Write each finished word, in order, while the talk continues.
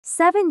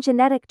7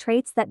 genetic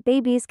traits that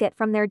babies get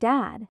from their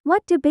dad.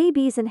 What do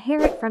babies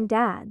inherit from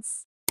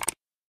dads?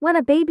 When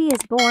a baby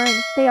is born,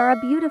 they are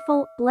a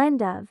beautiful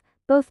blend of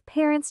both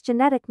parents'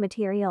 genetic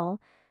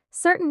material.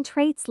 Certain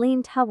traits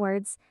lean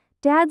towards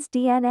dad's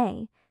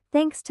DNA,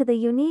 thanks to the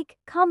unique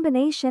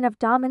combination of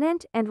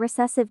dominant and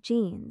recessive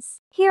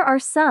genes. Here are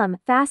some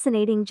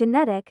fascinating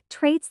genetic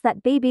traits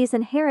that babies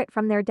inherit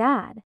from their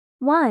dad.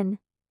 1.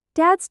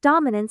 Dad's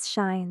dominance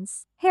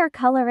shines. Hair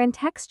color and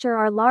texture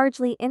are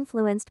largely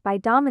influenced by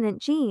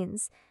dominant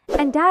genes,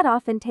 and dad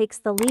often takes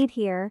the lead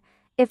here.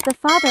 If the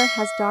father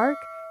has dark,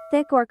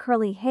 thick or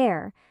curly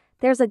hair,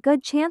 there's a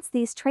good chance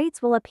these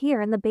traits will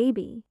appear in the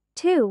baby.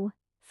 2.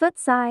 Foot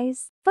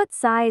size. Foot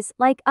size,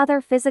 like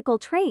other physical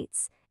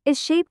traits, is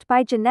shaped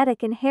by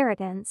genetic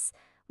inheritance,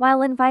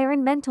 while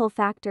environmental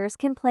factors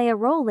can play a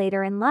role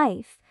later in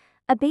life.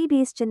 A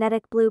baby's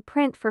genetic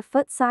blueprint for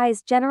foot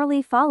size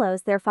generally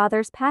follows their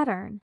father's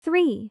pattern.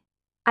 3.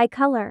 Eye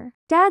color.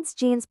 Dad's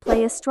genes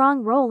play a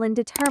strong role in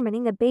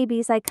determining a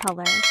baby's eye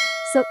color,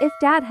 so if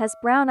dad has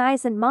brown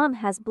eyes and mom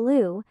has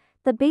blue,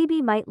 the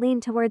baby might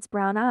lean towards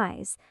brown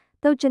eyes,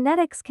 though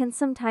genetics can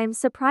sometimes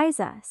surprise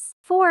us.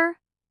 4.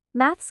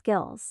 Math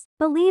skills.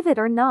 Believe it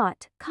or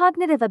not,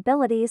 cognitive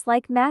abilities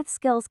like math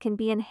skills can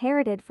be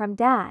inherited from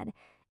dad.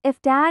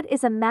 If dad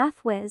is a math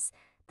whiz,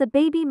 the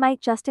baby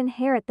might just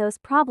inherit those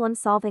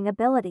problem-solving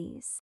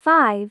abilities.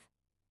 5.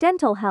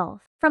 Dental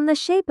health. From the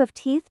shape of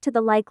teeth to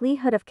the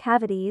likelihood of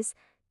cavities,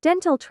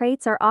 dental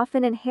traits are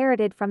often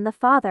inherited from the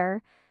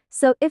father,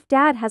 so if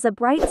dad has a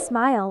bright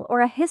smile or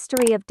a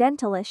history of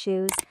dental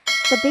issues,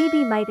 the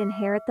baby might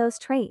inherit those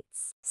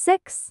traits.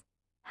 6.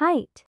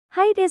 Height.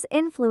 Height is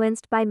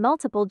influenced by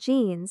multiple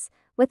genes,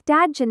 with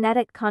dad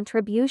genetic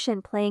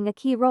contribution playing a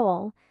key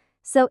role,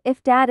 so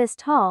if dad is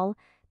tall,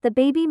 the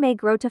baby may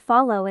grow to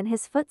follow in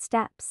his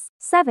footsteps.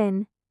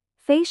 7.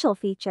 Facial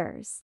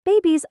features.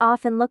 Babies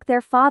often look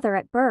their father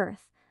at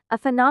birth, a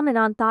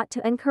phenomenon thought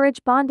to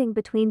encourage bonding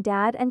between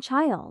dad and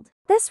child.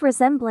 This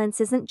resemblance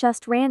isn't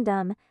just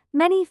random.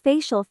 Many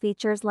facial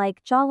features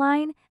like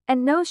jawline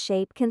and nose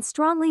shape can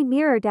strongly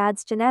mirror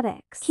dad's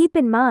genetics. Keep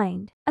in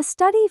mind, a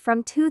study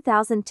from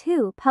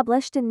 2002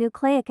 published in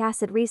Nucleic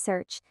Acid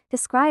Research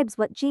describes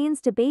what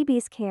genes do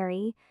babies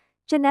carry.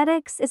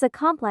 Genetics is a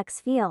complex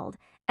field,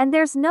 and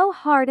there's no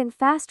hard and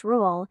fast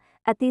rule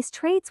that these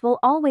traits will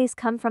always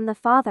come from the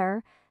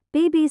father.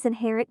 Babies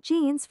inherit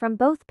genes from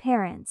both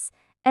parents,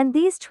 and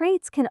these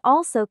traits can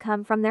also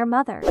come from their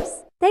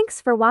mothers.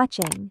 Thanks for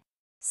watching.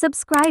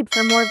 Subscribe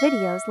for more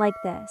videos like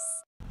this.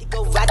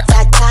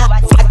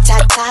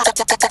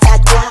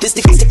 This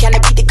the kind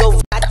of beat that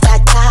go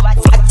rat-tat-tat,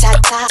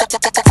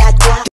 rat-tat-tat.